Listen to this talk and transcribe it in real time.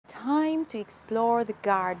to explore the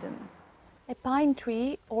garden. A pine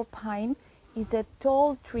tree or pine is a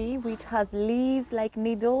tall tree which has leaves like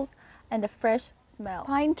needles and a fresh smell.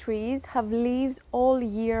 Pine trees have leaves all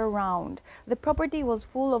year round. The property was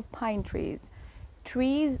full of pine trees.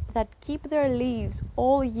 Trees that keep their leaves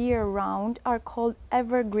all year round are called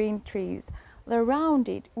evergreen trees. The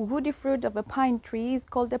rounded, woody fruit of a pine tree is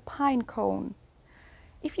called a pine cone.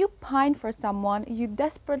 If you pine for someone, you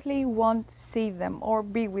desperately want to see them or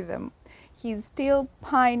be with them. He's still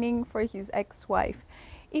pining for his ex-wife.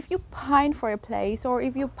 If you pine for a place or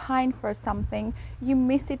if you pine for something, you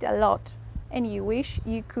miss it a lot and you wish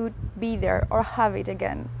you could be there or have it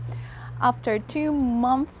again. After 2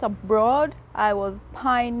 months abroad, I was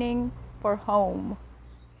pining for home.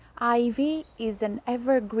 Ivy is an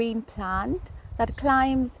evergreen plant that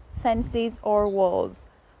climbs fences or walls.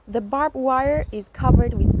 The barbed wire is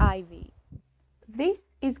covered with ivy. This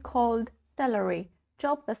is called celery.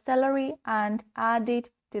 Chop the celery and add it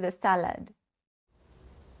to the salad.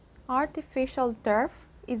 Artificial turf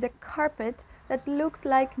is a carpet that looks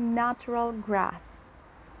like natural grass.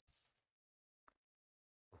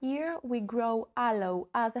 Here we grow aloe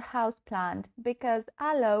as a houseplant because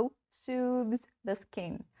aloe soothes the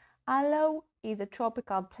skin. Aloe is a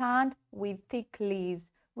tropical plant with thick leaves,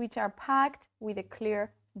 which are packed with a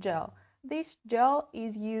clear gel. This gel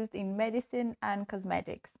is used in medicine and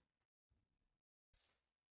cosmetics.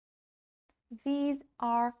 These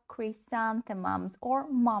are chrysanthemums or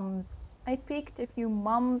mums. I picked a few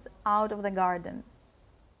mums out of the garden.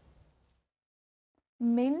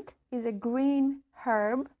 Mint is a green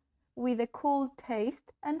herb with a cool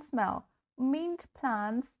taste and smell. Mint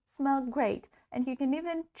plants smell great, and you can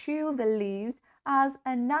even chew the leaves as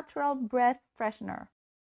a natural breath freshener.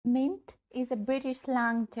 Mint is a British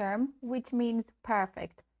slang term which means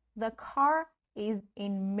perfect. The car is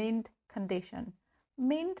in mint condition.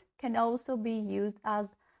 Mint can also be used as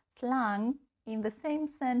slang in the same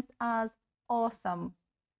sense as awesome.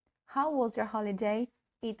 How was your holiday?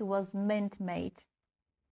 It was mint, mate.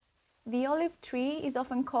 The olive tree is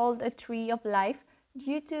often called a tree of life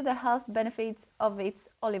due to the health benefits of its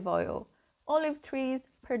olive oil. Olive trees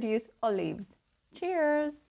produce olives. Cheers!